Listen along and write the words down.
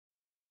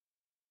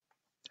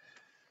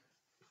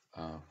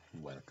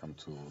Welcome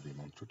to the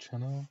Montreux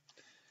channel.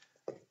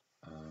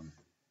 Um,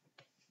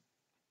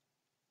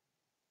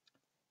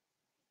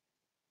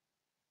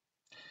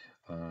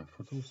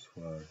 for those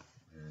who are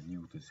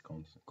new to this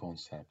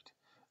concept,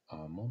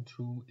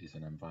 Montreux is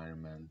an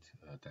environment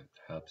that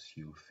helps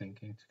you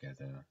thinking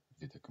together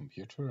with a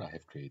computer. I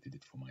have created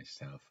it for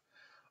myself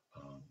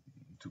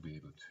to be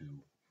able to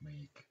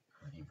make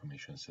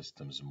information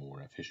systems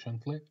more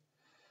efficiently.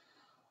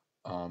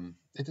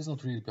 It is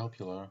not really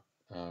popular,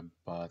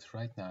 but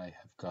right now I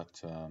have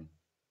got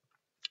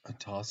a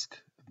task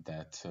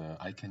that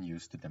I can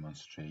use to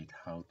demonstrate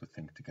how to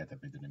think together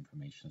with an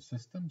information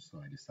system. So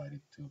I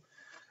decided to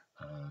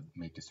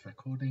make this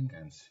recording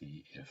and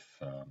see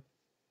if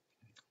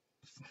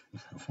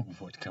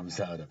what comes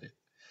out of it.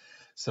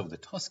 So the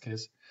task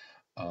is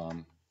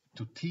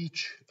to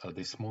teach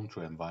this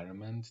Montreux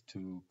environment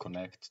to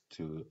connect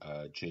to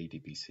a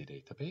JDBC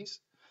database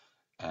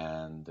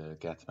and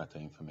get meta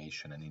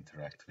information and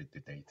interact with the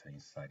data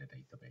inside the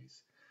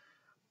database.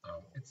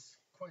 It's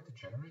quite a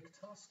generic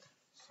task,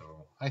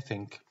 so I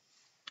think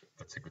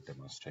that's a good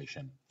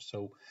demonstration.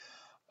 So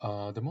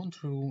the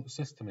Montreux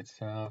system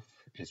itself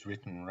is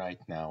written right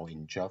now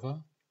in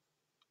Java,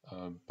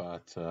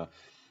 but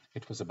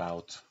it was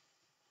about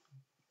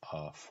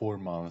 4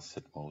 months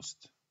at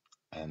most,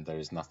 and there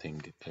is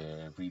nothing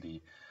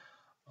really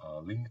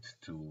linked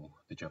to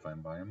the Java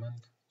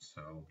environment.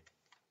 So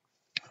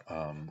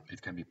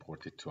it can be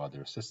ported to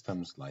other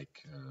systems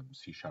like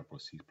C# or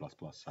C++.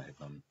 I have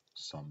done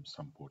some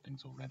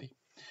portings already,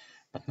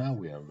 but now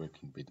we are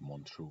working with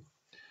Montreux.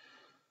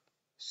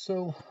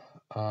 So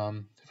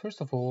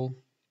first of all,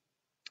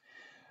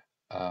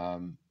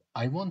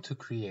 I want to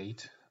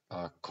create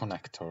a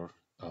connector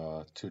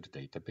to the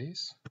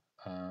database.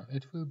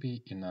 It will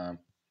be in a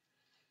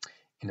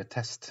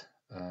test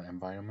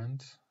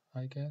environment,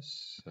 I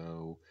guess.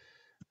 So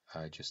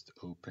I just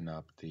open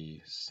up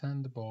the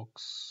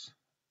sandbox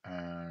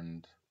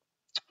and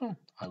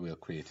I will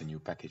create a new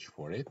package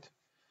for it.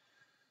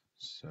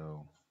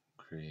 So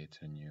create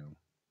a new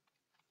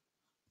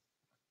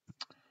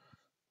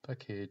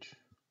package.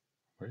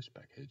 Where's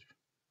package?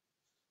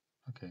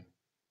 Okay.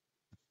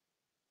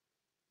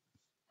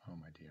 Oh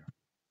my dear.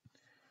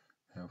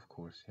 Of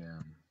course,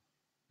 yeah.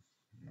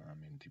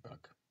 I'm in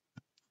debug.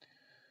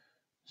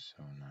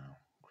 So now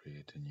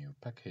create a new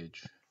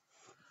package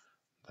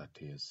that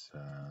is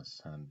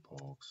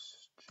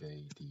sandbox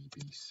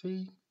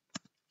JDBC.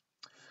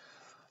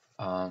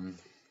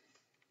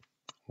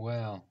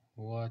 Well,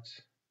 what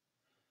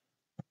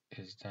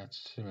is that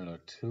similar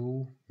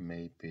to?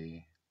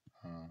 Maybe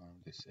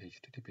this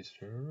HTTP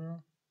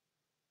server?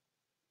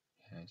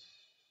 Yes.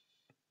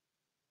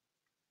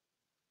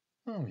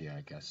 Oh yeah,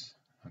 I guess.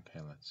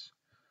 Okay, let's.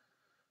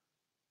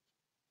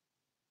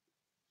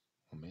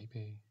 Or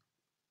maybe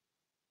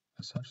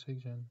a search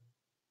engine.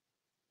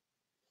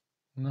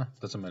 No,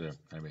 doesn't matter.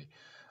 Anyway,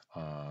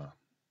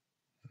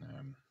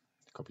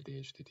 copy the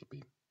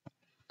HTTP.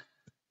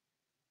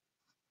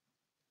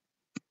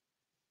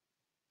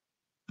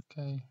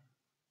 Okay,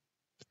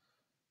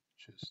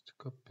 just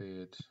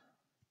copy it,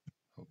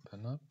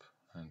 open up,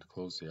 and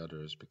close the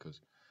others because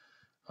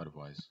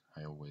otherwise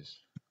I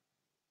always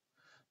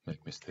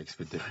make mistakes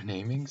with the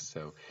renaming.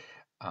 So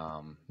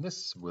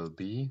this will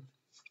be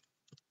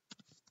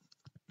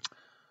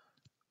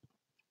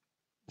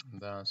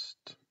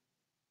Dust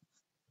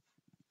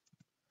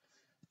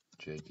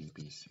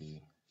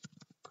JDBC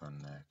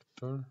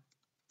connector.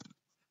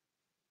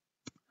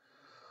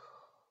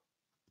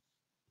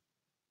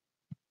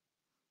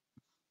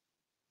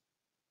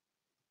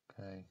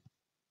 Okay,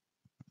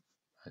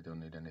 I don't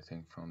need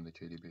anything from the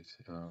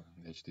JDBC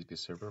HTTP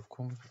server, of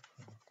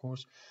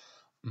course.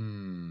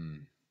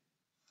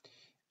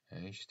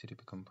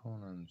 HTTP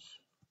components.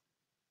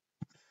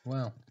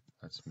 Well,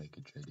 let's make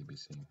it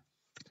JDBC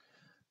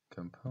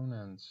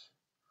components.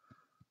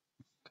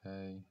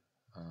 Okay.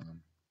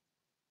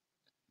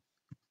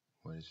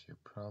 What is your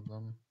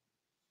problem?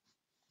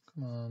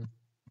 Come on.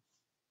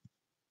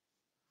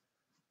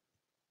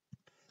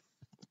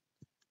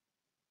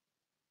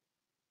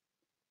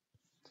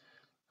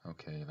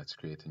 Okay, let's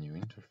create a new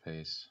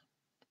interface.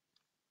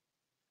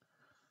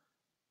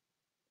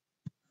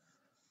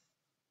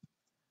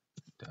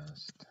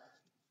 Dust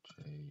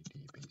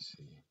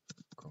JDBC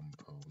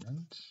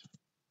components.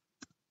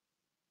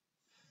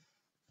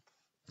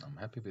 I'm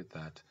happy with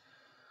that.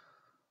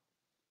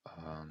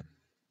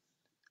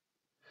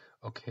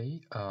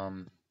 Okay,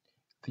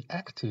 the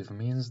active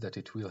means that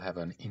it will have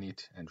an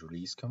init and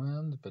release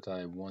command, but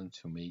I want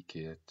to make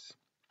it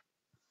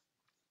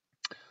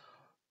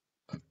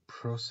a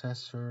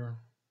processor.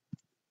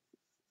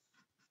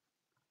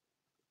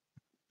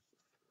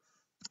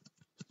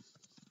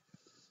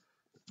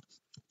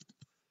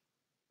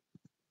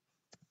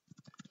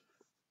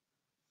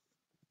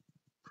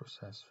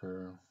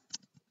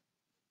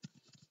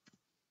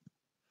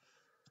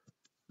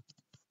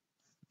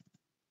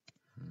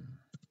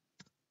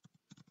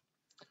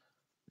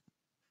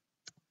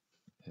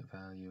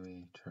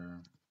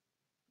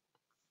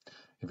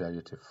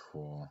 Evaluative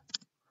for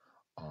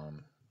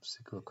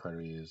SQL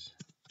queries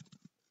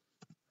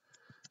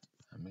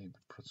maybe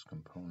procs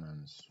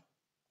components,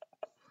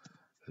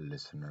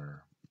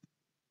 listener.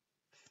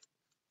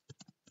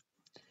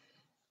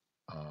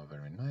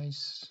 Very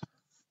nice.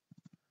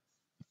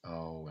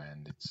 Oh,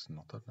 and it's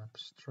not an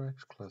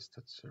abstract class,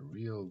 that's a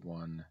real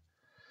one.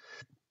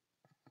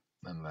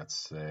 And let's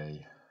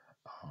say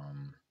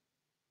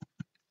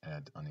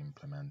add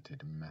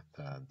unimplemented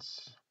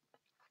methods.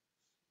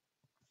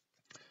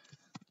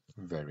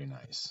 Very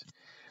nice.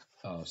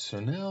 So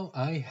now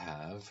I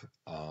have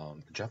a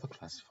Java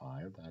class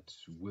file that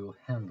will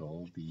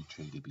handle the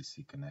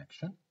JDBC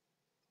connection.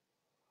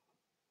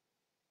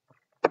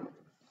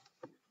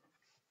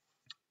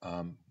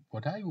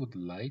 What I would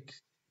like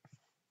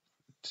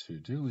to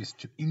do is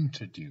to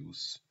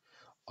introduce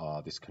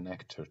this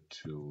connector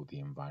to the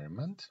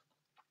environment.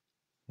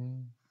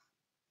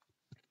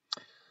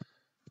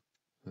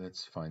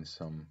 Let's find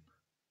some.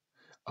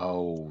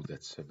 Oh,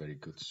 that's a very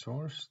good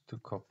source to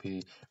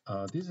copy.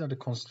 These are the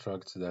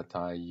constructs that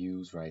I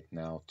use right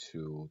now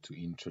to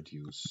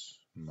introduce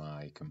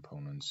my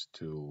components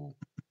to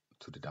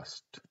the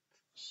Dust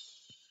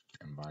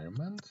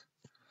environment.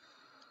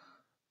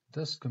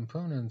 Dust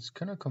components,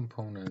 kernel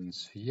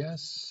components,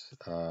 yes,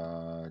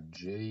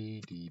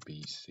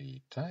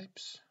 JDBC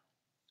types,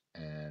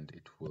 and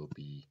it will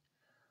be,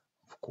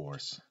 of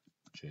course,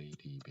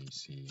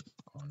 JDBC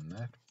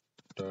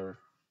connector.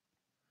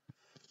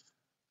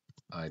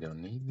 I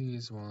don't need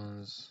these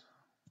ones.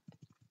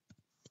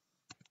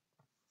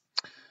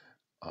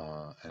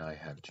 And I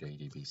have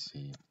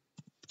JDBC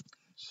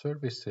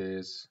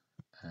services,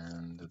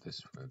 and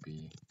this will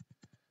be,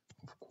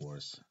 of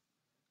course,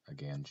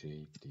 again,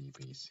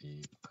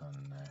 JDBC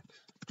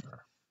connector.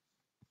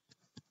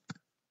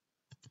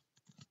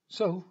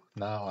 So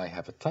now I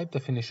have a type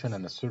definition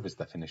and a service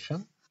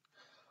definition,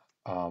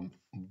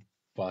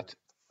 but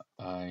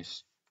I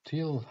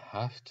still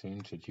have to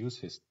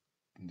introduce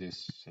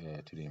this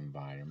to the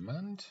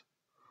environment,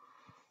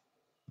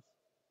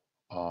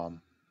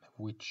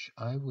 which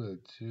I will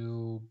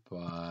do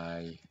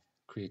by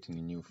creating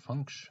a new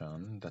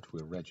function that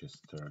will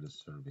register the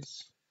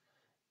service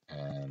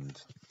and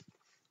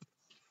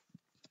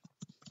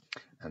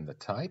the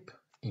type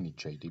in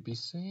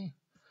JDBC.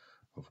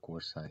 Of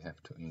course, I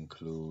have to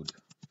include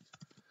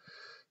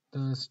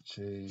those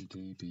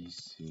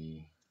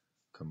JDBC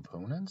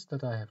components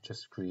that I have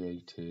just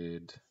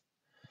created,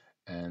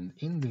 and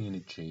in the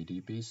init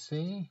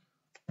JDBC,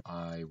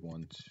 I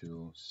want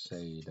to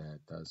say that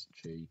does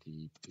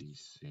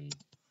JDBC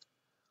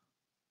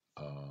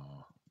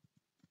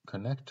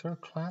connector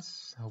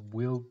class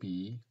will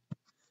be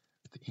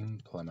the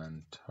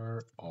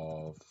implementer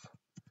of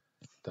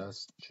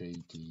does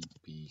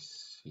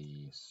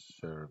JDBC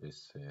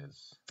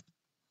services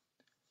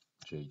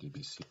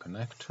JDBC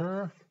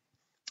connector.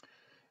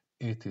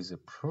 It is a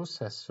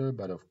processor,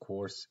 but of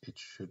course it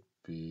should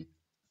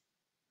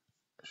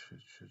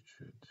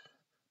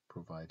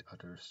provide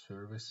other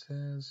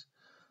services.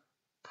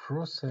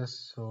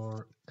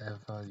 Processor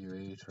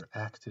evaluator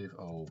active.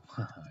 Oh,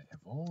 I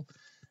have all.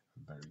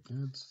 Very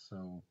good.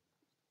 So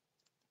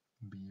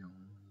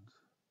beyond.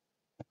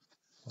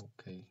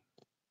 Okay.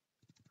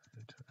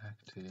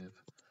 Active.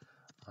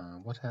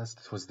 What else?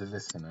 This was the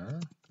listener.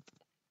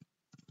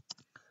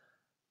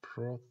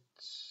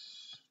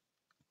 Prots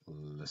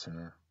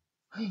listener.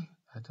 Hey,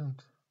 I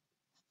don't.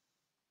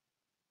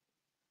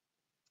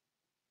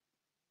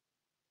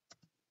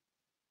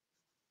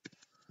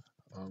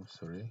 Oh,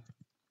 sorry.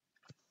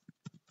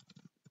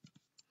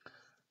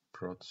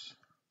 Prots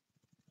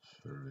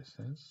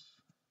services.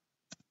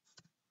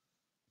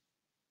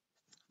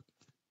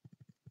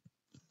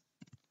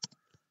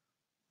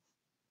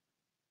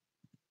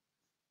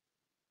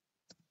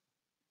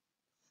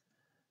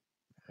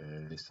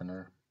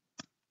 Listener.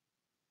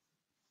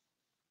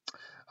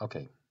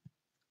 Okay.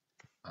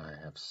 I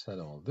have said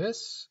all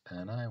this,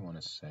 and I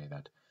want to say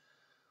that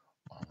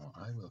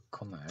I will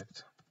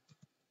connect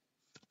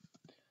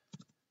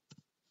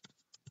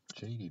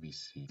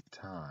JDBC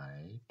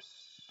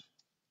types,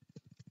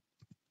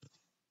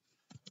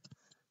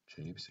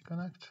 JDBC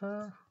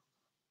connector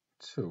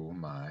to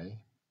my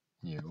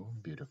new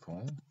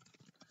beautiful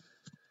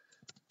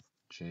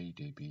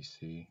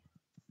JDBC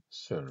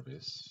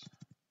service.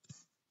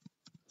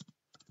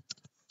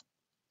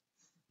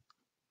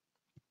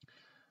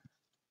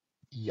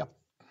 Yep.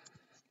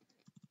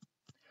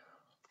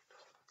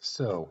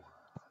 So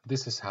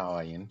this is how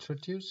I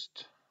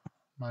introduced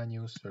my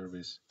new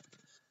service,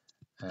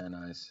 and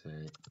I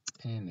say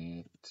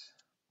init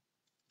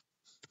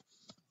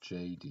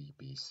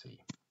JDBC.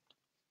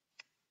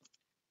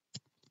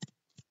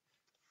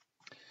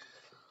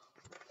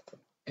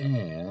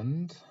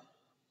 And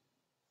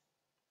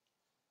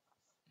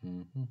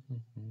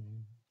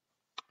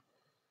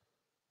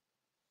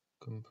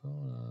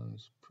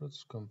components,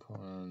 prots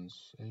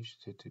components,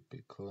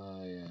 HTTP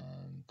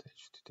client,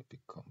 HTTP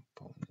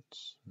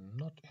components.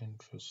 Not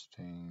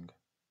interesting.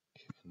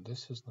 Even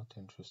this is not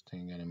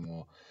interesting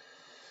anymore.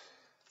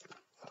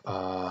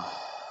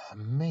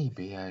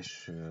 Maybe I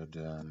should.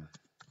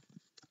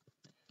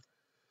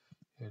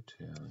 It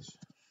is.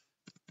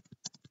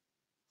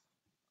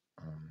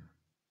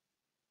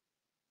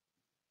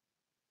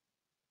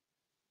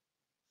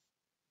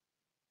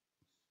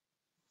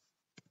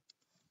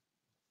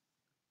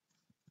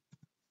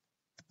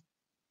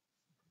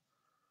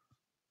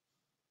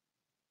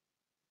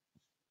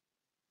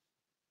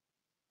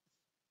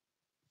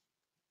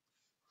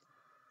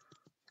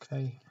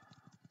 Okay.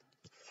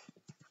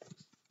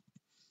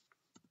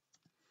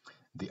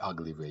 The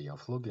ugly way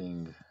of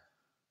logging.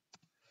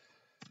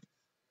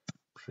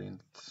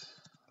 Print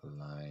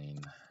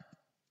line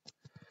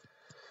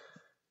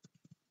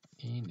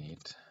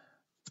init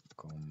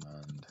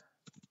command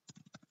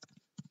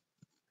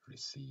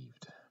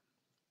received.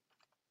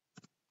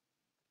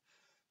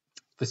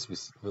 This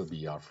will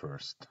be our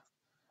first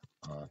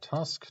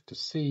task to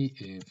see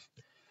if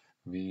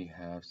we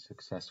have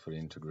successfully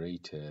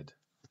integrated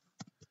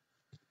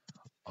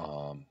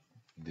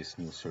this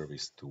new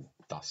service to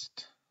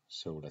Dust.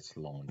 So let's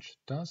launch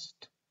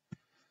Dust.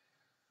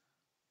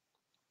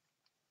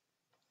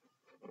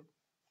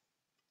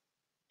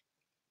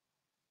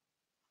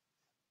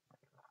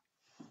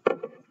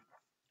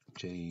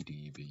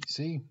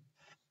 JDBC.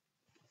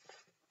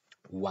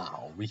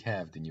 Wow, we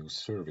have the new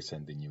service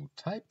and the new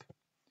type.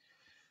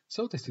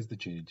 So this is the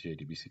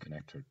JDBC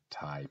connector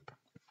type.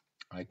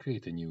 I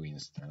create a new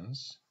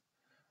instance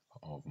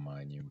of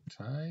my new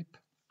type.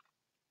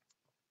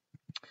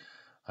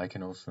 I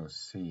can also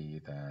see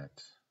that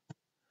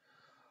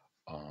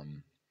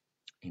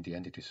in the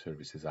entity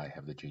services, I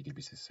have the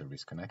JDBC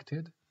service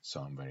connected. So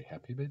I'm very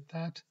happy with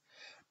that.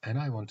 And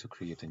I want to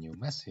create a new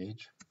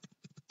message.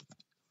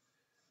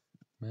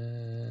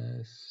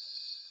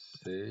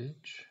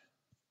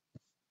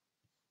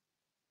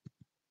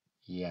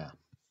 Yeah,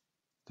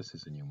 this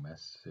is a new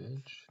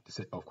message.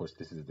 Of course,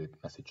 this is the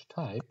message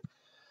type.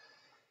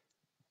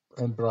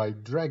 And by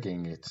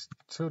dragging it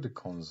to the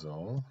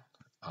console,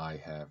 I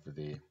have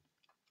the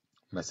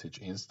message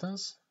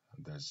instance.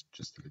 There's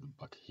just a little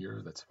bug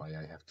here. That's why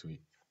I have to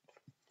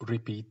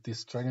repeat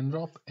this drag and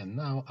drop. And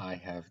now I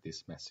have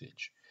this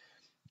message.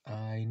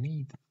 I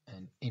need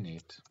an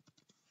init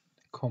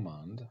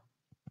command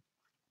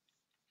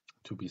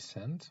to be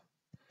sent.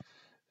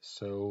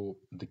 So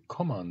the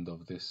command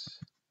of this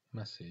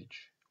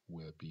message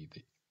will be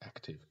the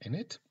active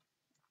init.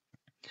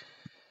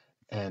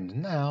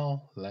 And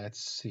now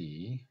let's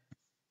see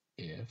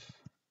if,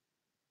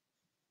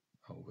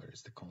 oh, where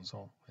is the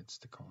console? It's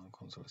the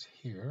console is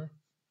here.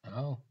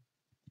 Oh,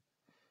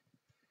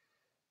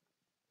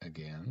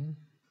 again,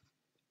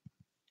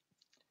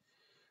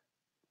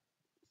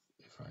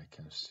 if I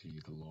can see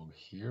the log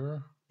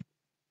here,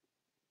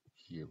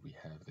 here we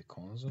have the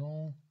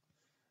console.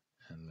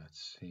 And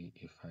let's see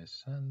if I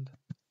send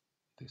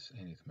this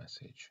init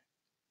message.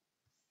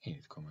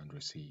 Init command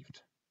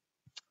received.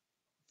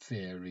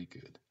 Very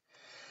good.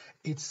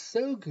 It's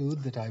so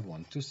good that I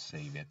want to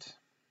save it,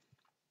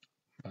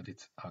 but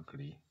it's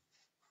ugly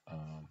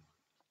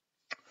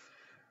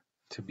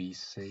to be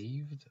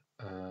saved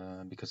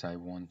because I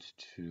want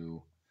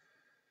to.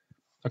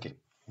 Okay,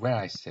 where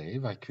I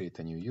save, I create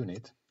a new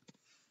unit.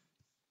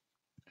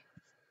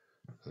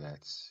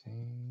 Let's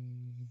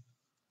see.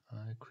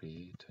 I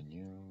create a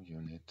new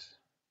unit.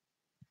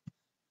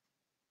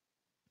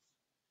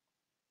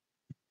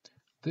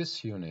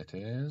 This unit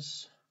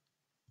is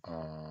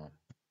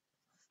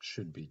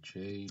should be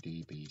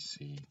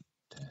JDBC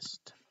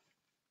test.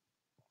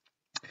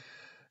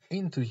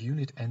 Into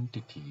unit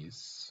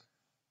entities.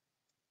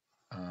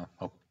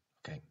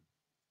 Okay.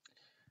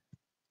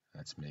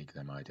 Let's make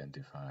them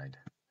identified.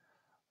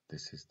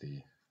 This is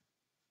the.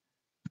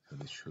 So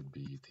this should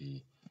be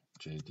the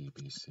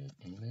JDBC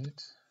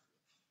init,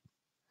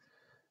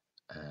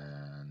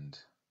 and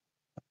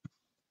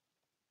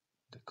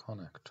the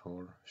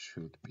connector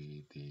should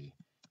be the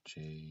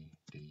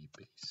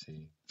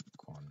JDBC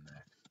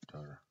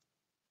connector.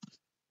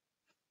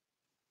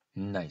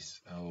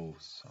 Nice. Oh,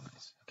 so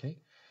nice. Okay.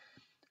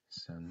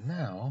 So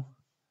now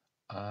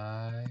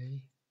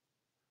I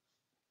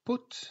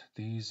put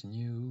these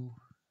new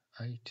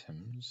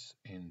items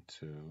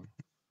into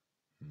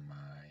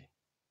my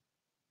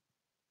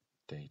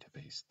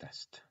database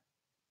test.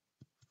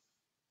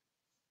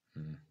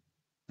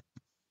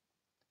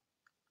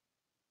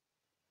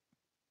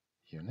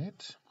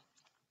 Unit.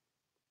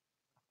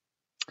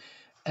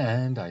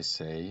 And I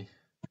say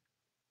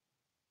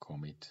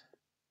commit.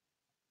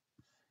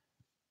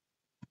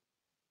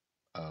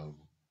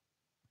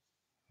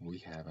 We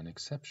have an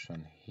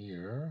exception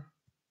here,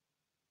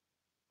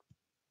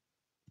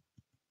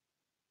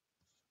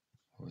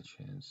 which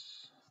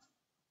is,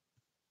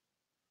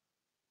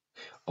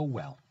 oh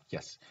well,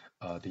 yes,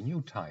 the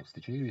new types,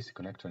 the JDBC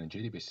connector and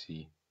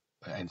JDBC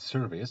and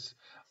service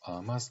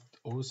must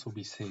also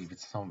be saved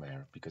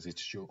somewhere because it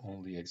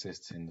only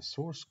exists in the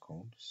source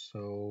code.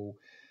 So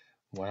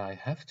what I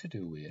have to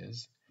do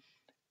is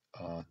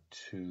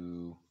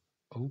to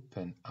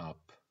open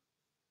up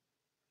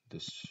the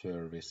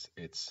service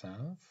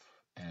itself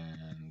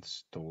and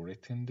store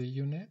it in the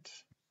unit,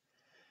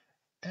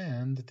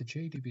 and the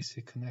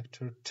JDBC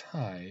connector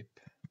type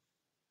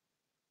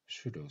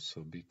should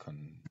also be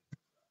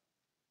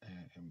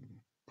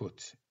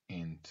put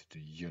into the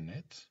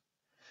unit.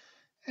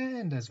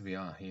 And as we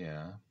are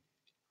here,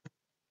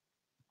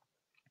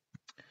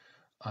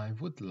 I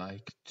would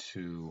like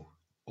to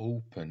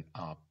open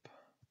up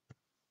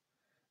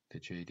the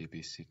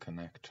JDBC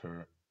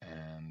connector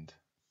and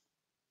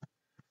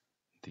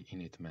the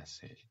init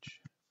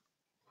message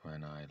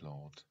when I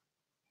load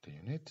the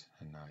unit,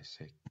 and I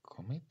say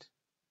commit,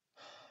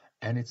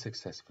 and it's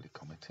successfully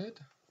committed.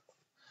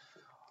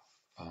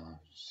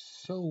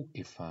 So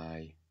if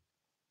I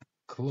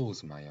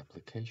close my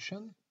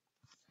application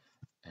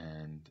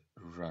and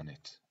run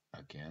it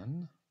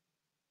again,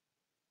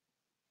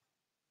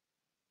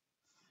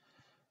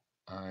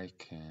 I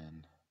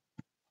can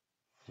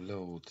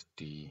load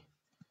the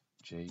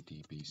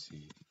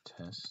JDBC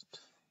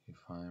test if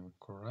I'm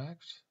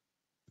correct.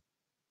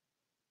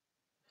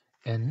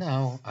 And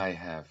now I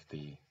have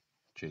the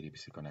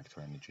JDBC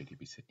connector and the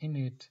JDBC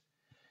init,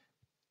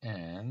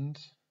 and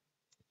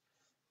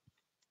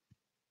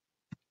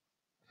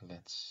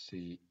let's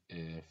see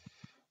if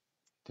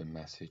the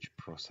message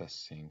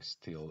processing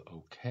still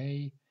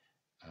okay.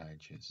 I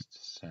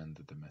just send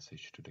the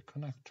message to the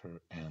connector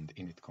and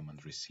init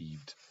command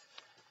received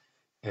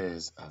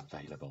is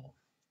available.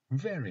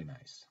 Very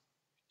nice.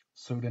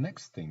 So the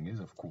next thing is,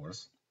 of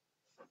course,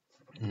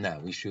 now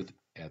we should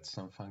add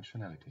some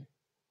functionality.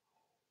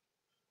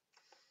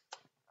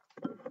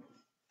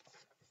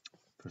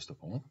 First of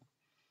all,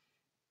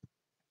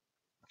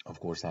 of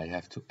course, I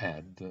have to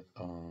add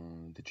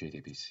the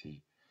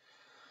JDBC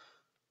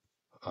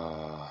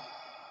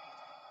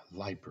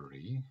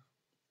library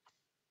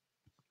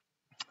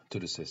to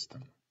the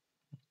system.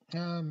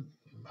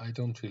 I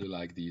don't really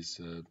like these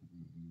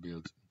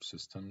build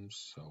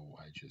systems, so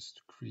I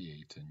just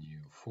create a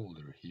new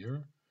folder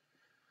here.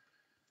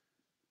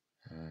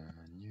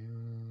 A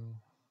new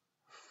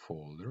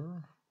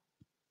folder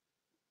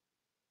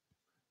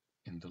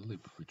in the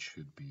lib, which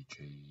should be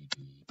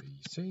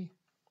JDBC.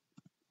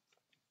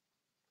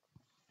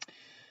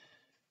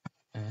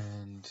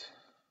 And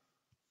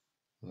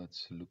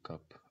let's look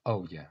up,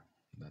 oh yeah,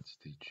 that's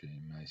the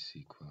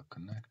MySQL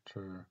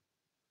connector.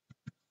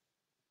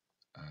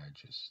 I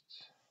just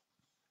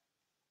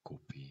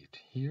copy it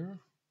here.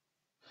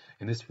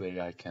 In this way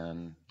I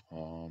can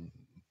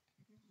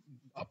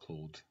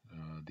upload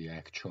the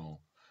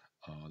actual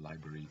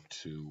library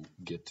to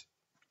Git,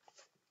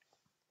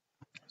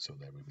 so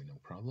there will be no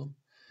problem.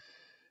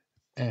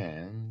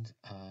 And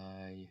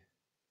I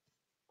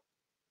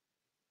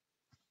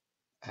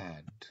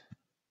add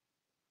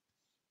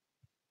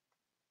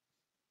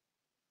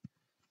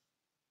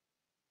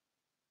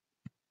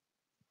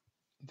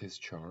this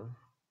char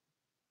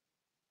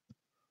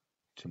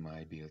to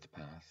my build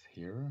path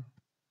here.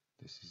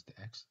 This is the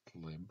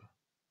xlib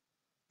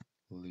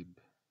lib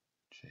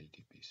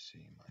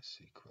JDBC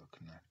MySQL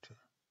connector.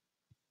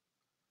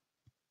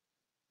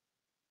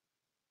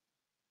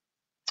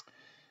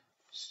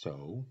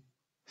 So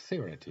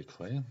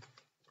theoretically,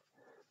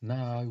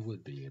 now I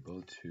would be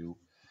able to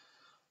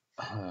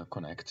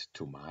connect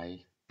to my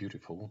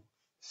beautiful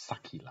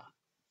Sakila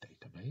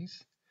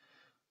database,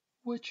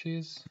 which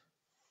is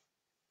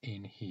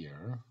in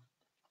here.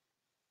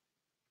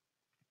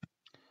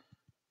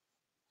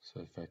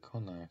 So if I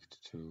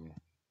connect to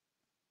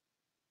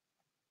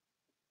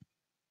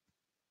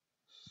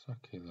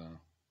Sakila,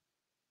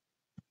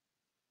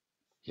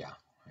 yeah,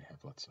 I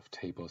have lots of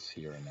tables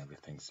here and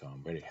everything, so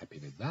I'm very happy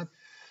with that.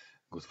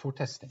 Good for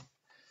testing.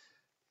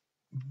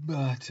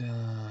 But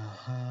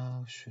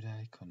how should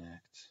I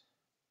connect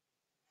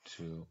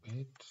to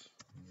it?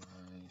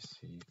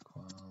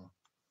 MySQL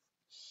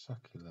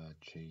Sakila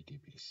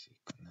JDBC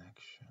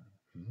connection.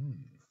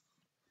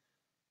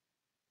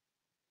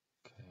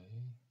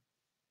 Okay.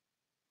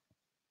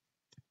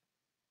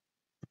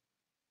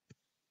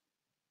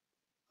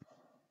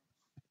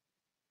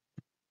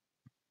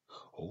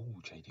 Oh,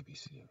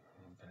 JDBC,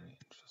 very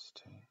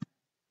interesting.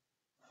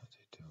 How do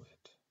you do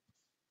it?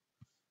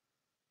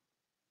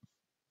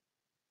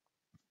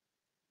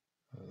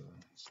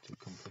 It's too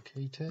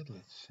complicated.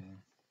 Let's see.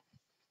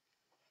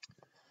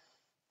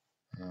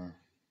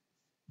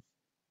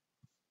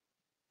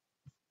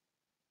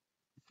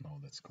 No,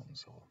 that's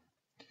console.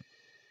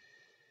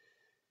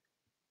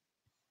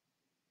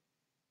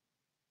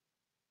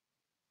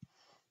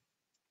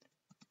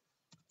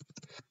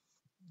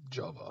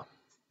 Java.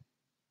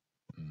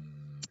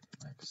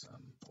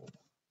 Example.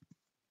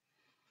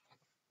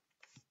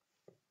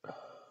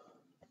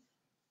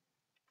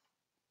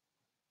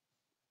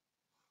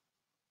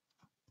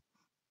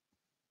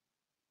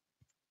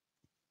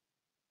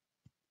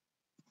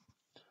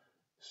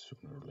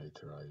 Sooner or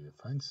later I will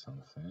find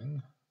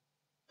something.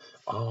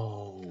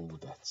 Oh,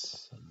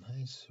 that's a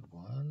nice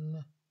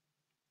one.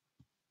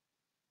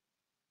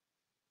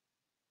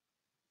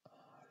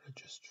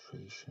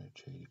 Registration,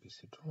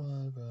 JDBC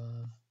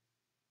driver,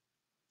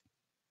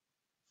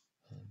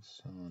 and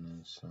so on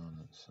and so on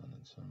and so on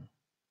and so on.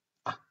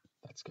 Ah,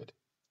 that's good.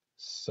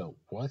 So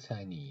what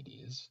I need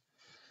is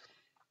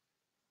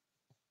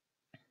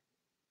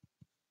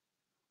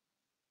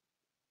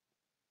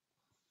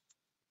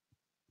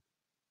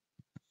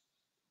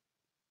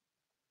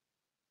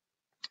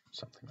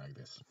something like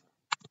this.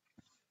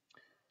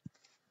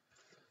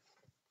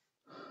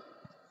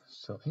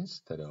 So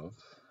instead of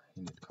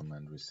init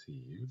command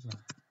received,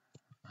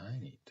 I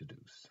need to do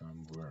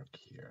some work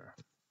here.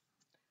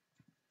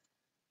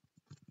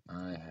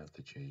 I have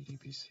the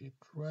JDBC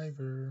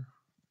driver,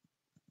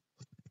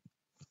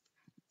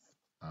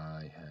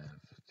 I have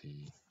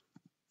the,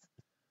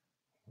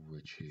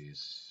 which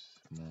is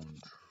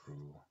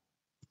Montreux.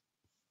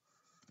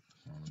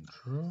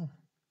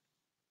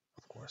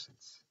 Of course,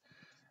 it's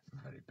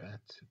very bad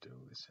to do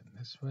this in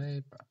this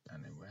way, but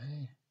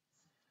anyway,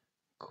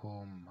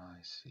 call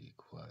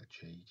MySQL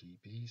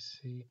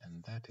JDBC,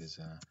 and that is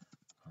a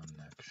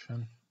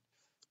connection.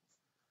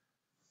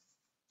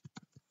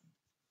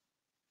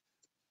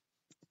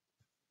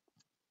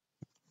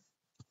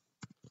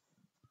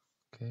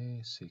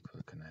 Okay,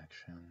 SQL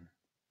connection,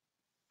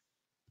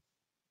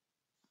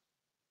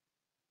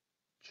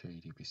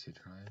 JDBC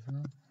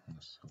driver,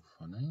 that's so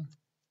funny.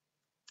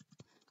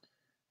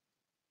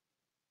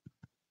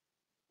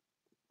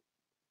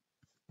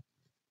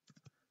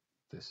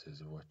 This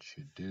is what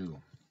you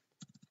do.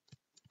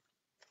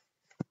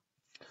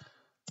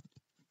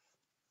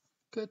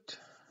 Good,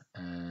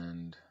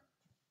 and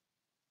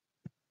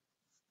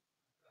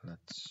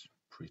let's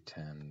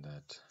pretend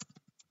that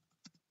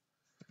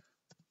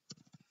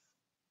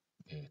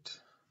it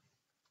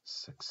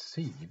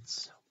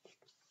succeeds.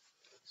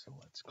 So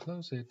let's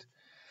close it,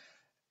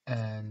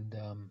 and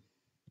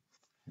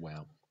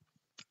well,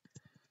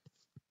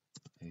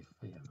 if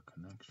we have a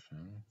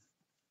connection,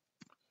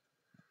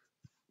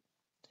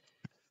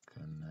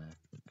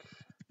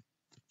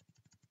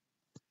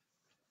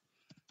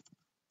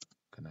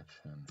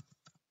 connection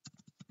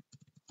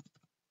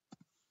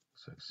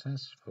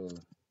successful,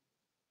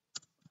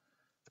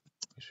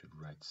 we should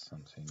write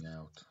something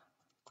out.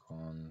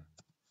 Con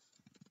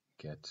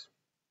get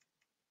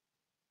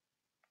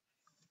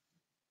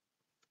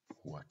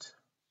what?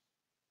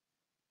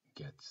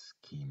 Get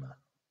schema.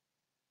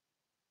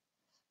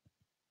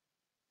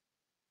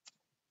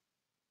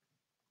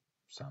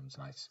 Sounds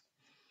nice.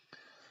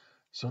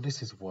 So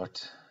this is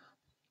what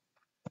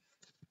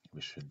we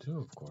should do.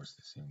 Of course,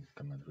 this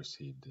command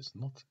received is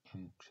not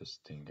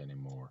interesting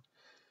anymore.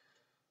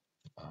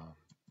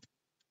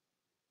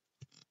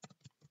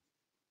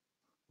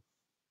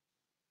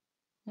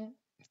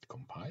 It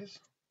compiles.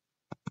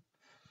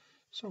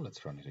 So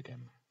let's run it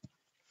again.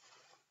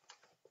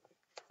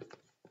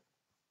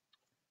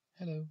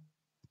 Hello.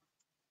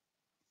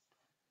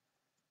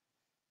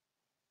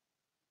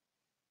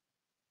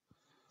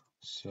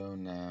 So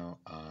now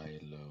I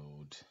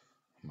load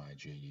my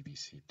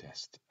JDBC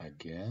test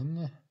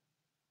again.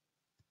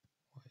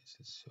 Why is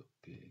it so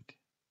big?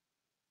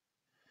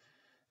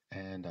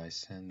 And I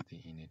send the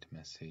init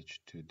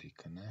message to the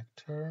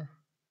connector.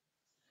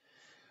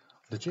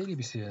 The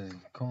JDBC has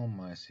call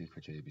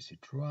MySQL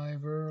JDBC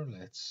driver.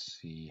 Let's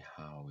see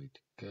how it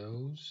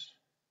goes.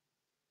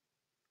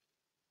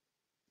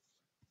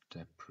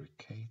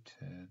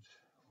 Deprecated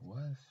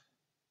with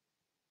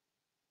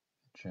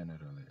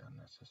generally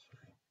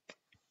unnecessary.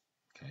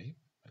 Okay,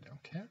 I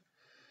don't care.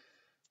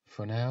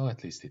 For now,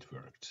 at least it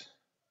worked.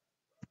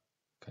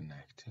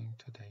 Connecting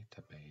to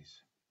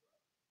database.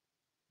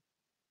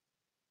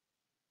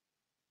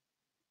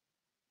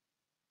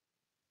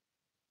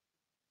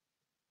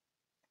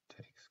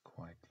 Takes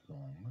quite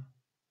long.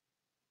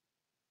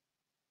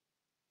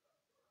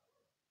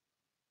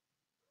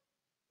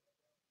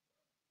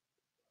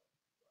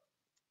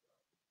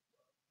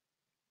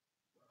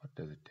 What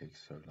does it take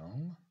so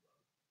long?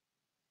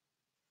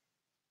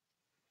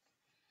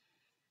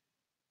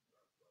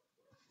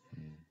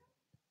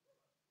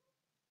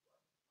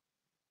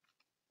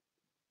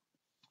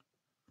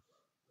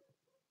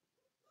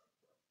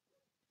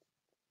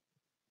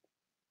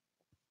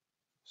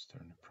 Is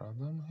there any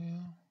problem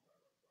here?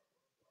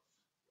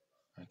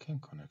 I can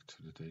connect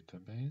to the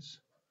database.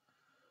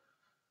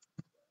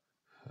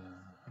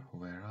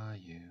 Where are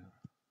you?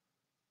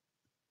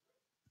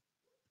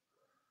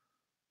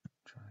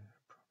 Try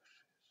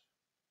properties.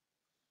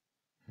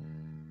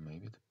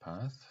 Maybe the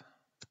path.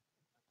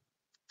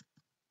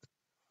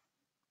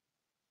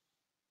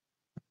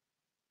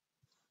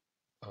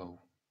 Oh,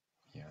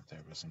 yeah,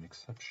 there was an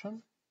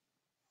exception.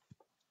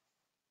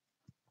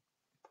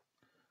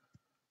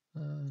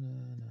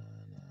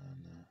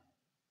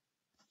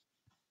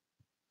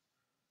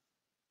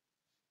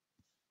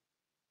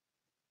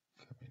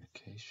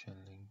 Communication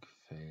link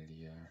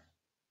failure.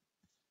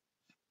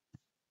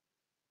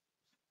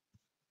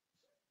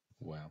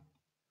 Well,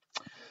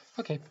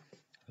 okay,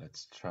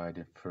 let's try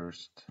the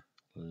first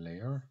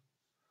layer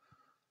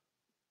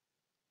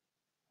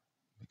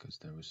because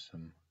there was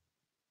some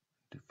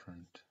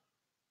different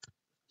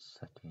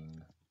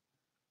setting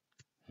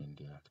in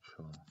the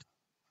actual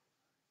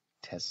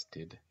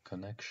tested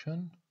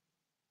connection.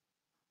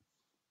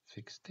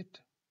 Fixed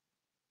it.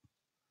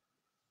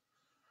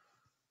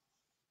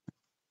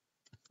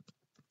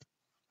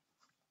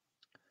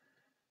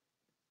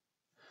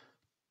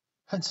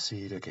 And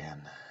see it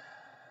again.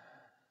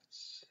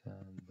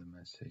 Send the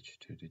message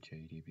to the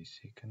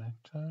JDBC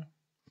connector.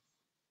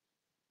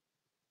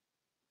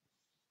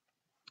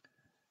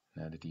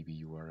 Now the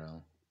DB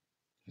URL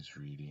is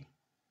really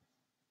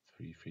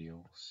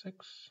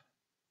 3306.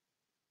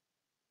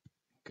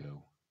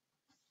 Go.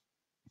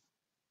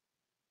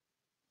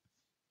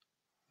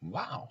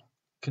 Wow,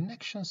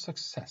 connection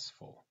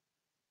successful.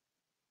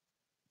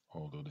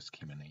 although the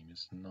schema name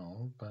is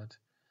null, but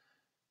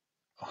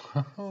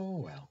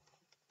oh well.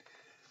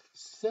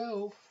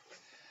 So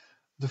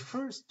the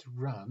first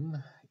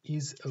run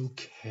is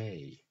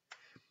okay.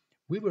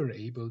 We were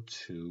able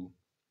to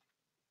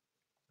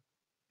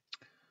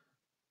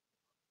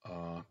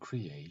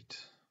create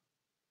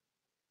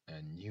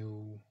a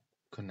new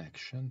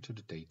connection to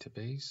the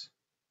database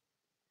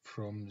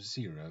from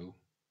 0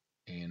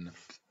 in,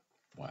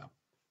 well,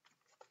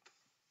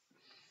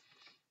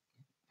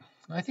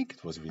 I think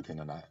it was within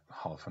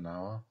half an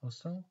hour or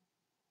so.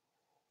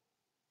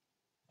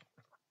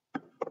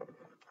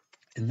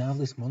 And now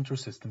this Montreux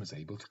system is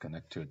able to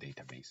connect to a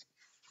database.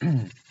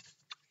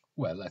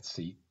 Well, let's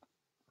see.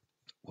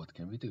 What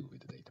can we do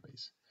with the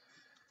database?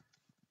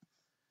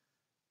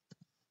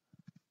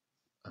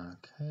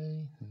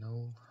 Okay,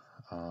 no.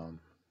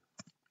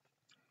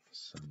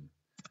 Some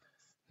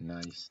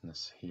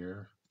niceness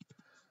here.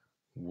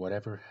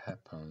 Whatever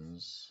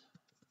happens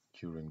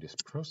during this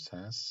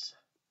process,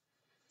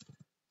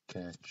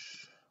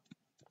 catch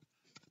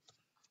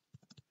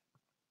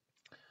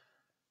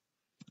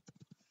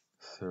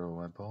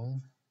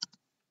throwable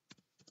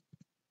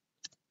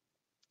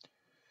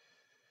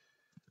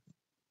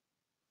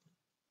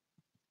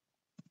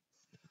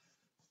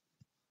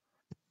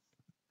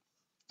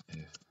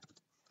if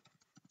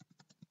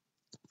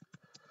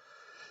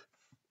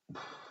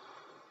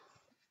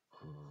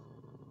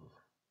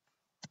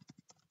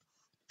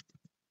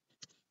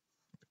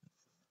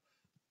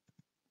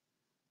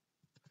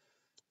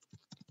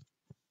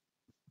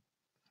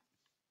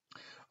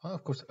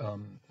of course,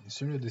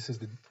 sooner this is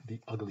the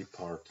ugly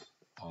part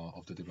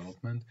of the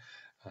development.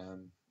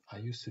 I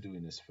used to do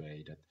in this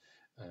way that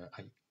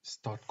I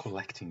start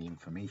collecting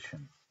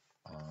information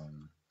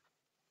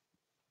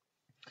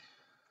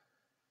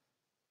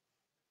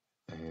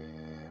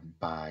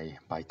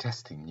by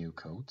testing new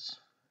codes,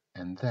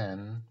 and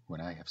then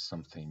when I have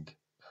something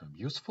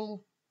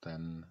useful,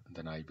 then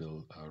I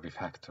will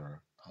refactor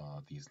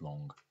these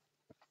long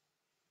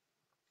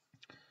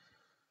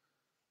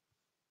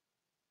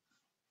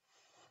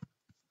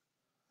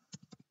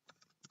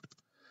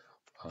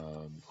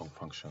long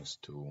functions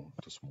to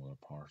smaller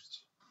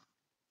parts.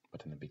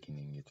 But in the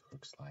beginning it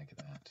works like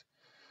that.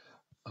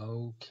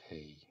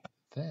 Okay,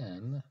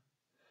 then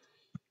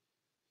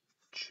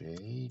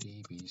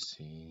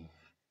JDBC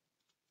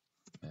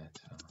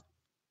meta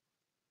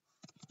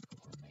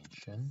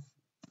information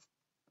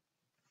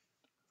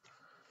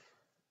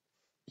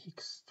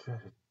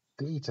extract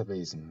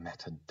database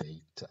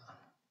metadata.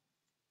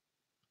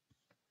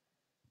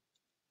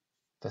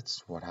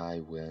 That's what I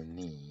will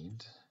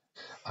need.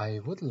 I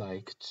would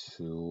like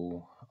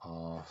to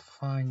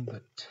find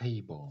the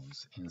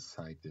tables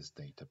inside this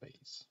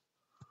database.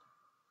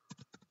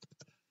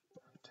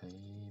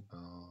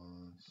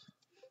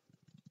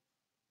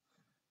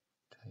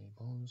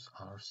 Tables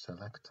are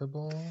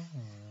selectable.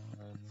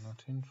 I'm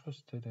not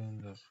interested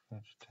in the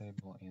sketch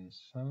table in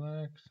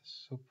select.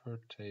 Super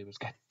tables.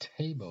 Get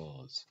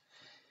tables.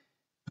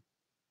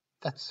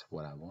 That's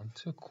what I want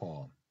to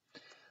call.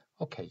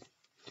 Okay.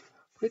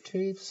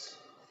 Retrieves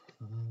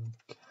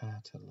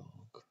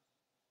catalog.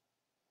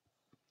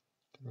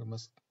 We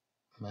must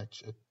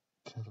match a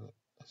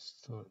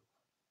store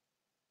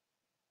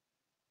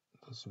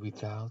those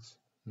without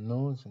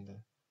nodes in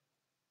there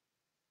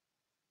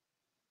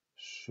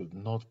should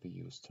not be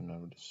used to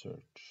narrow the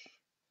search.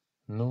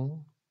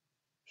 Null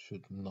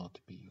should not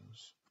be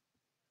used.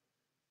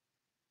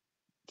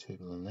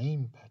 Table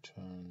name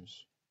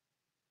patterns,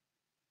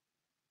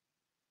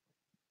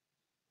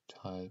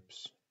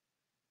 types,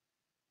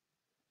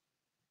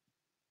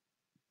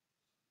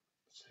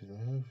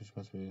 which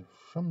must be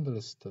from the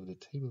list of the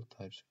table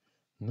types.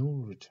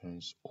 Null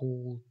returns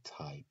all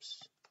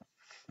types.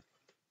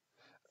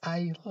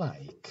 I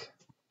like.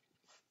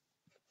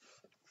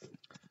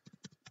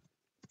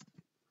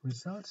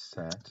 Result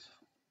set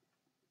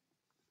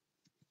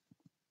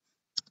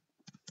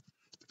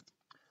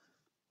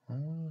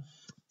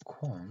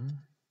con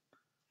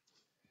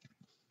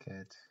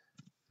get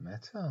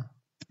meta.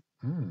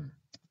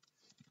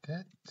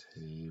 Get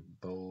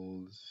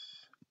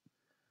tables.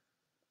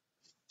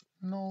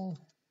 No.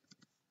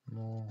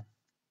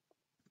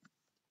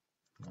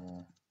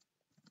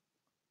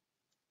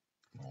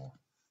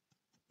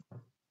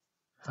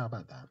 How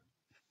about that?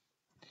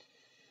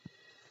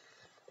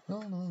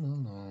 No.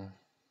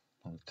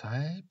 No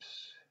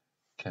types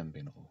can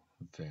be null.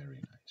 Very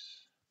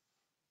nice.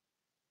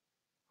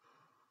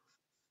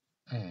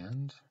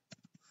 And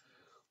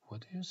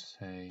what do you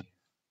say?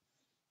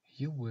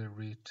 You will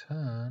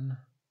return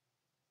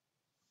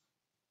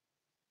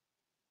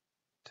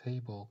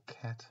table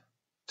cat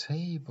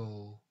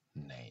table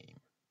name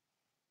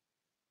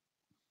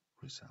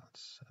result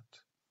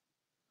set.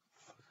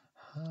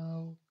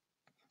 How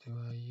do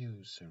I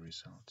use a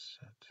result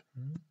set?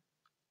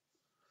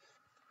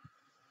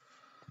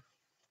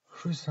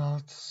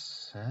 Result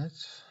set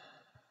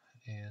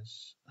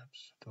is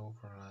absolute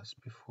overlaps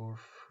before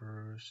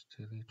first,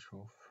 delete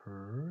row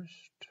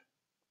first.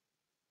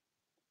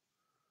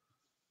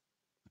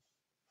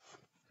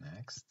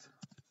 Next.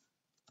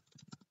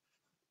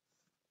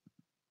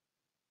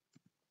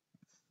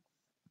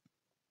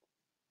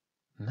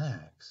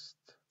 next.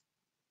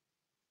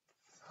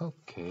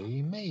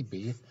 Okay,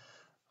 maybe.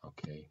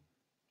 Okay,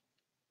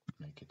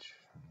 make it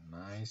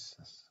nice.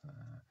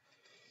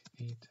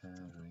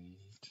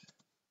 Iterate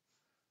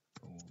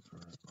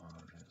over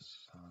our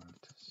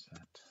result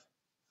set.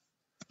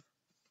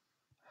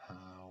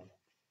 How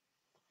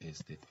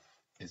is it?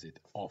 Is it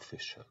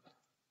official?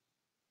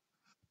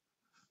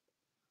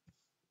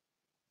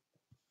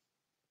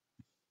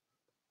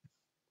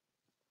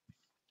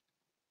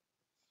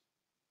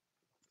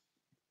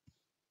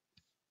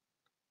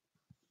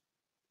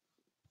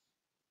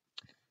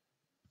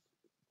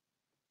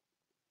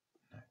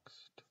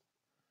 Next.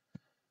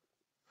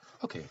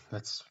 Okay,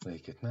 let's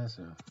make it nice.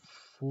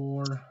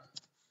 For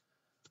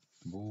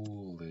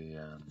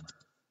Boolean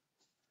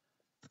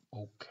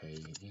OK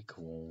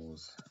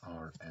equals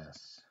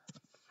rs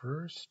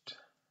first.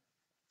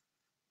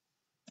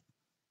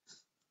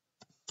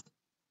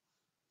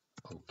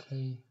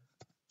 OK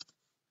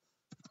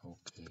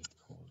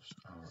equals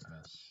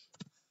rs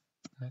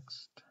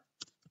next.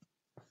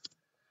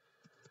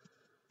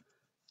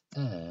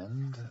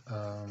 And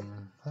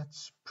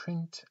let's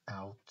print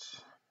out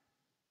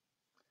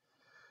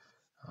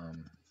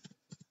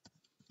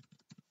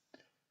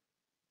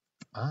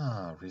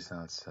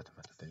result set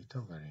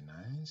metadata. Very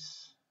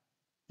nice.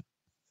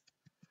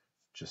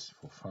 Just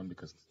for fun,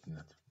 because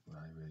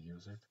I will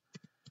use it.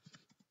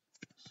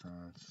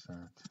 Result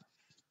set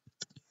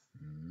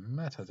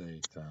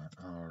metadata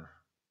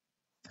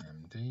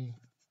rmd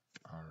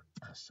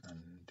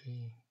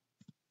rsmd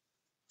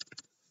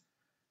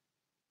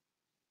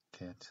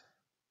get.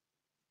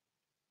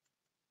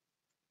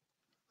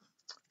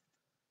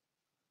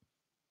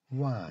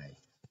 Why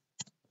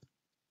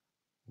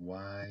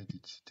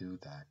did you do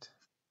that?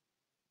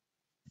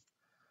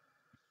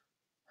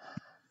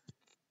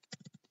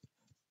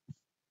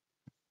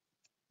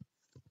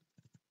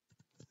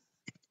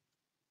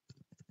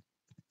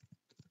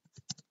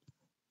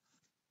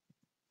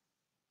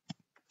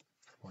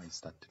 Why is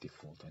that the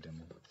default? I don't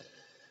know.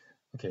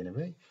 Okay,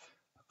 anyway,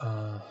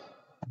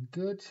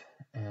 good.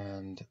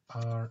 And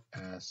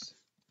rs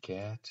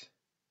get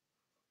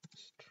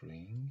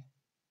string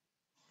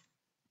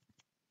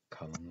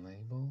column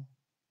label.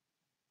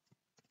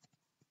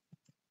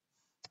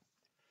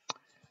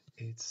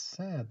 It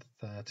said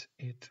that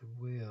it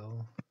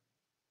will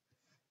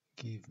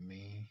give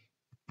me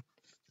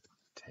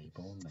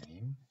table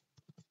name.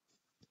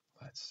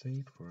 Let's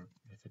see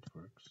if it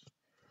works.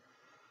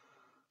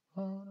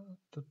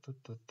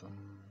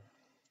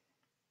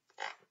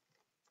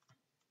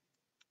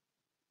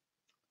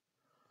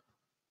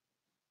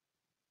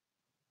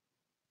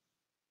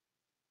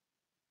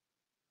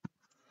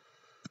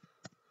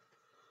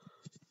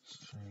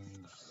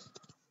 String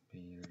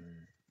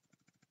beer.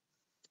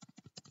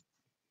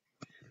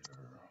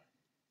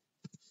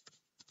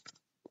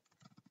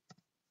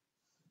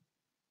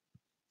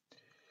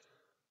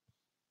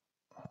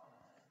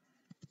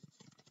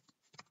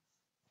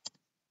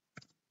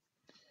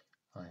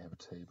 I have a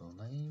table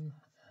name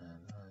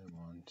and I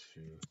want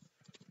to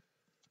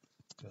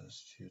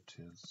just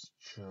utils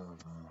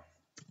Java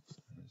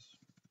is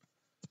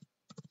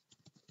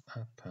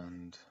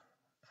append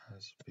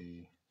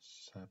sb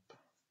sep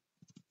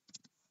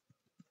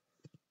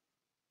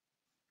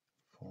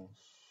false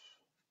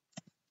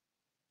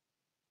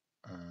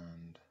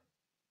and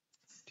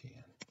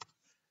tn.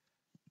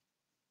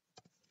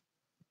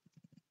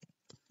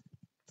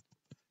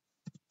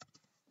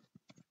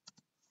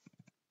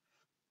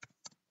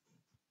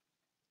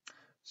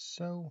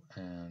 So,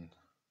 and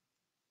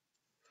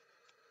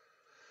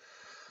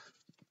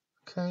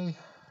okay,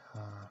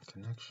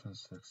 connection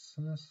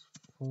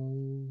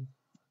successful.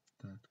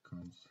 That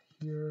comes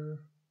here,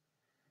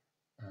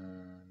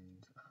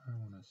 and I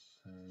want to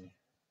say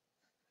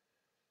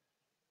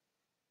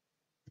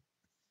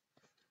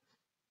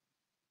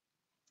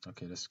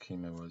okay, the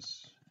schema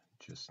was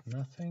just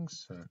nothing,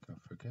 so I can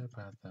forget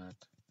about that.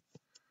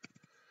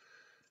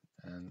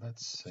 And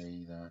let's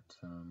say that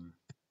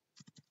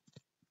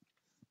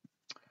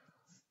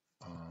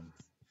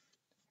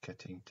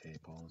getting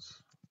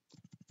tables,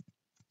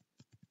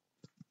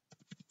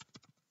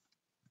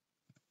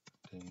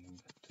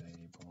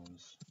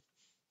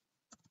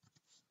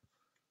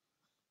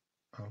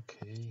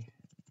 okay,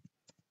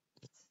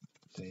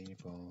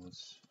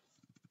 tables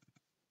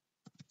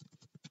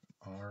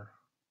are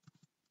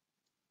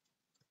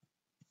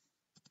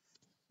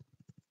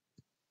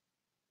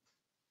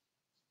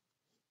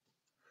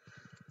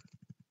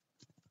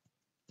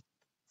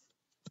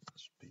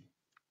SB.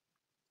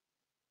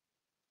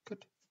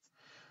 Good.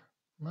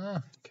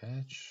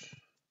 Catch.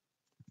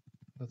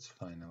 That's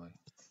finally.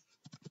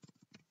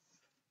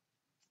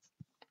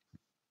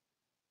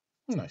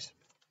 Nice.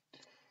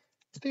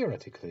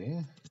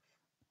 Theoretically,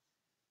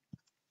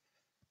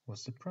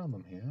 what's the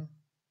problem here?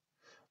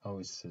 Oh,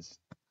 it says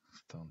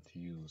don't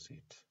use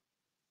it.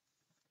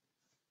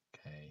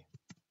 Okay.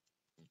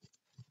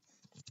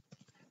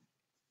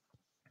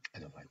 I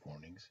don't like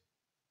warnings.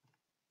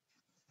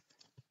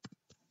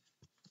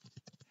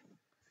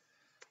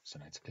 So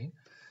let's clean.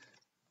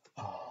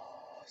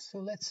 So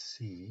let's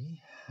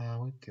see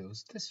how it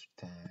goes this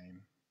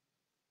time.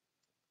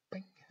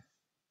 Bing.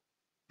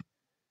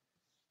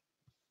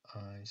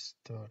 I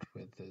start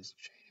with this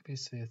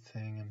JDBC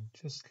thing and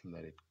just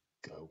let it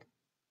go.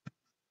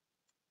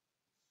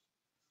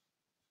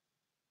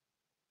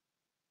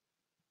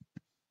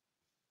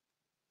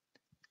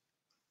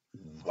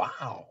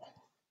 Wow,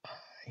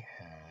 I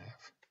have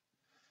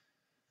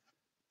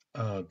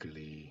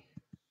ugly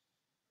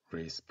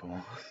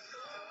response.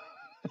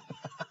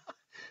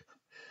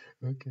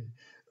 Okay.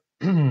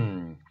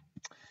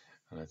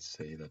 Let's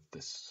say that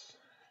this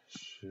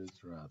should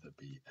rather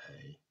be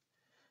a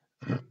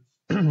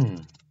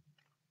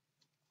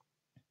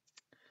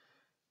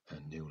a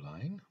new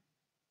line.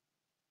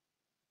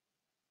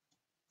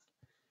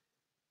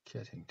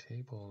 Getting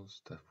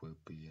tables, that will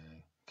be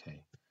a,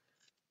 okay.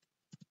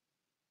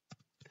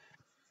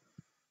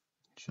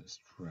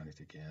 Just run it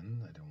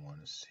again. I don't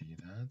want to see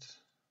that.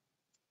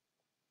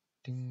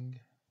 Ding.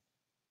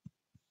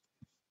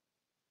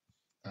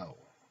 Oh,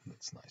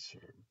 that's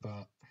nicer,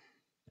 but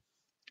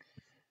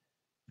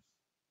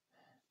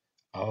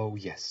oh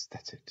yes,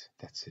 that's it.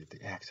 That's it.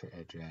 The actor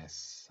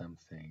address,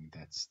 something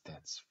that's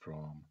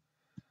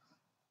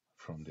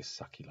from this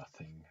Sakila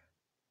thing.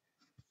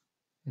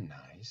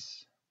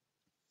 Nice.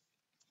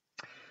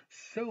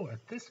 So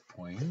at this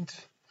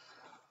point,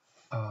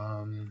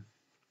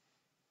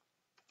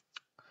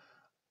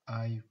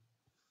 I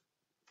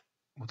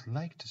would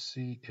like to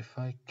see if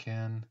I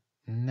can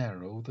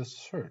narrow the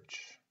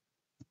search.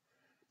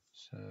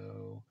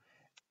 So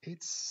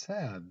it's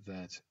said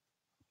that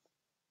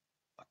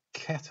a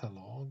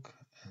catalog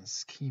and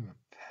schema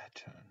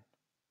pattern,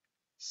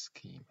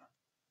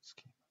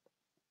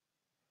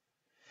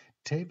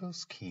 table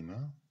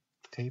schema,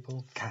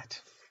 table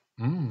cat.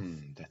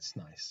 That's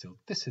nice. So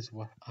this is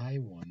what I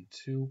want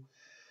to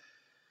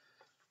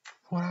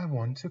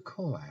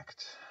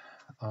collect.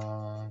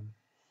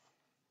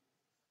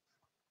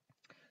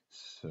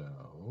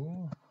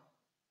 So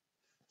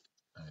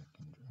I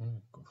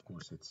can, of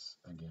course, it's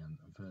again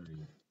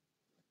very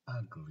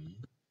ugly,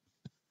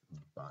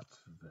 but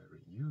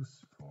very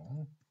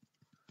useful.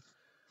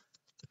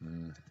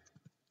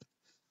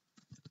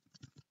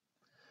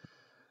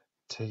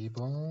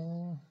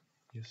 Table,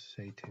 you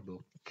say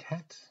table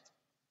cat.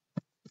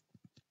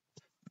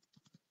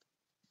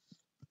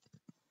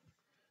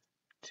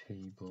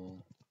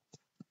 Table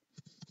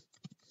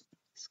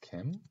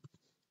schem.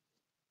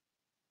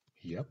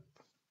 Yep.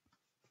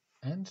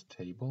 And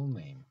table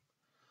name.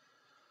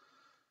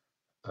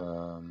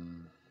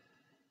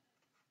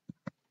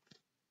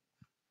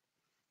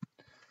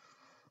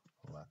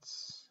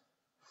 Let's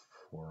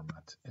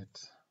format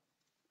it.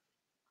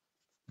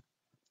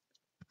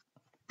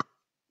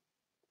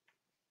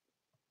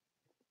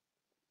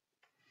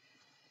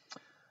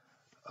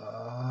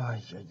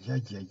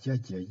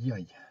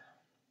 Yeah.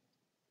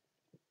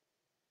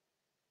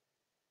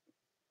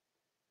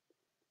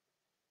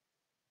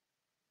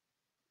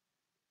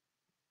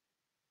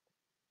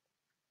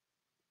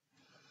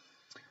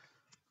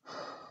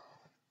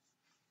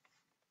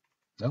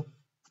 Nope.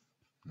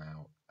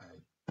 Now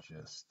I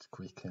just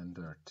quick and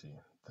dirty,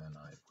 then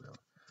I will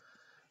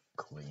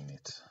clean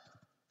it.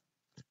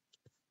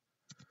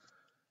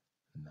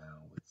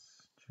 Now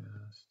it's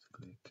just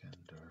quick and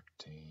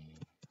dirty.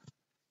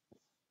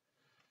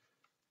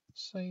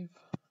 Save.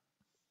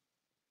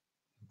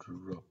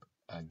 Drop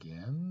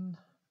again.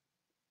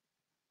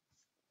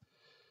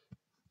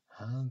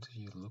 How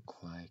do you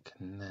look like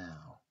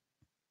now?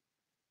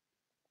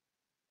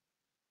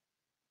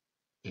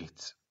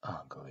 It's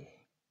ugly.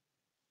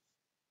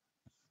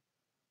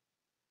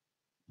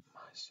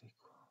 MySQL.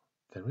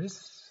 There is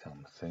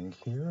something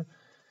here.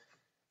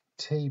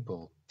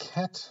 Table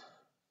cat.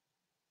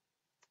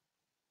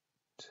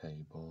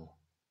 Table.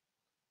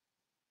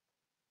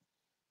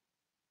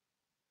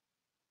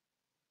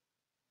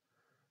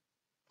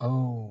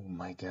 Oh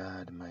my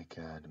god, my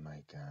god,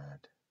 my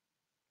god.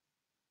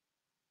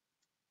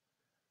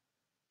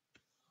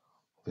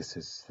 This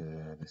is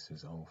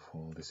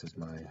awful. This is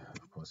my,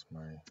 of course,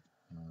 my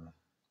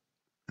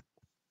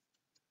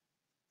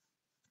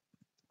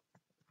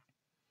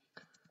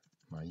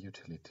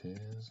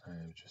utilities.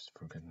 I've just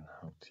forgotten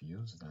how to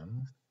use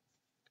them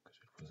because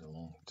it was a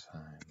long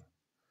time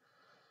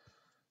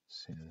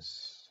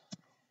since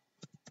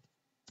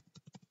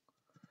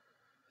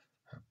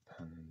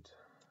happened.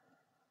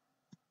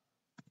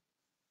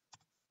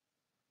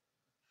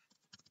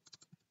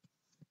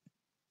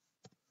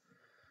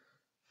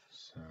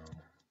 So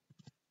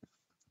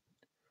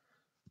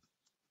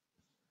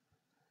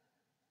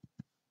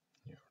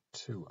you're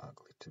too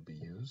ugly to be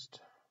used.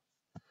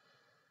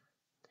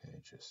 Okay,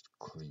 just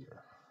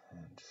clear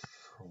and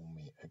show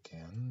me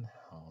again.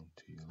 How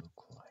do you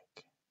look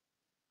like?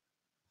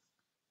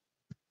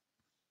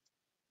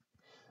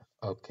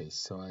 Okay,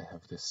 so I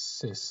have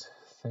this sys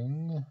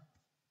thing.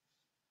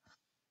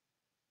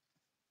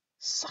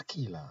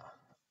 Sakila.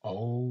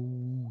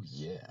 Oh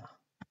yeah.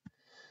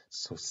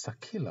 So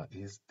Sakila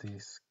is the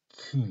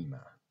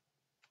schema.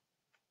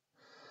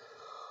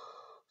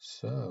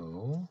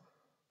 So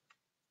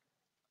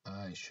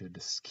the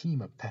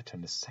schema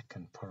pattern, the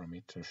second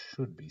parameter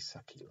should be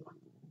Sakila.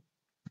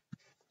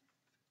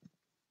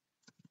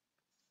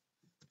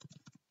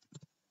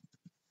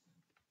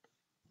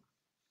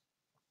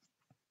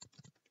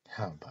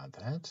 How about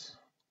that?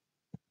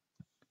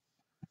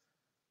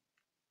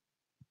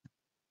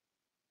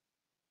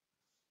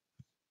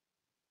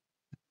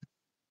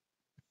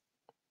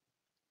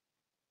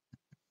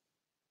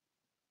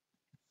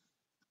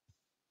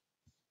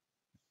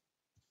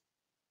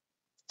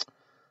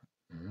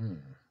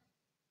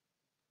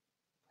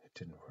 It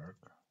didn't work.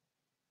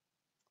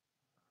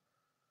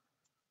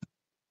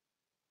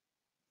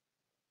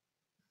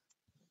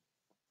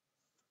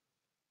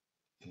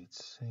 It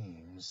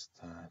seems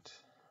that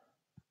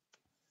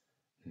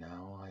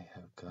now I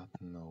have got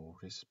no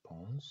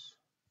response.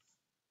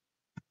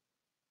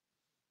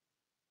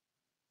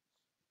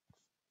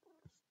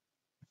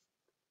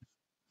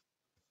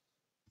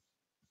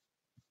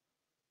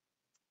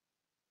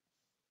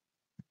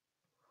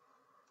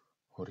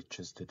 Or it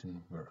just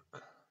didn't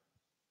work.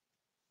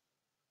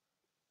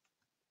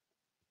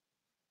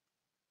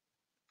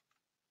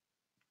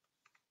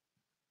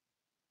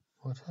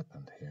 What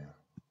happened here?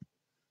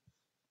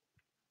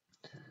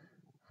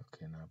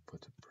 Okay, now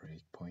put a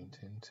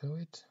breakpoint into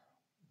it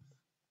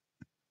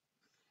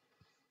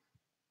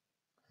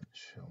and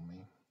show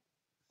me.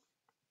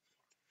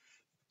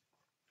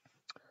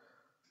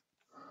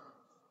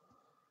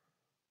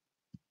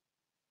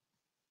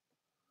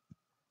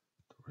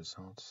 The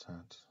result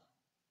set.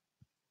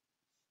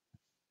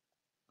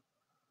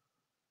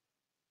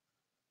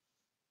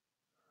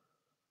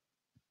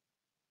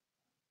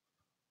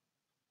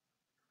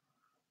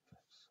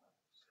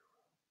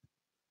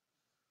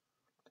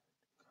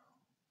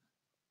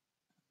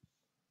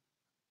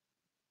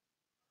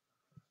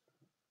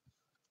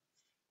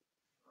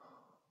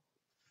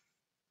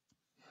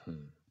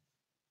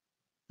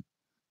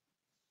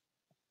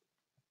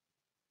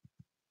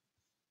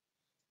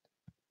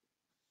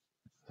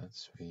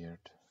 That's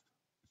weird.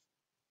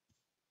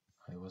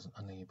 I was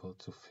unable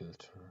to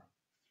filter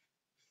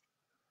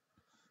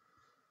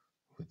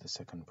with the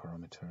second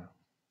parameter.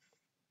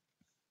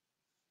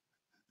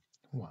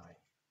 Why?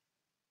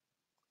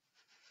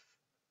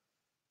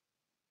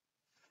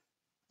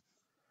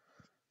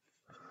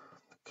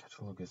 The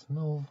catalog is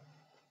null.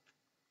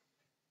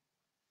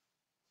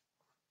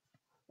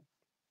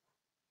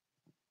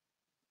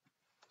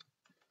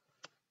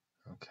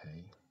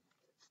 Okay.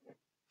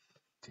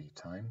 Tea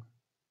time.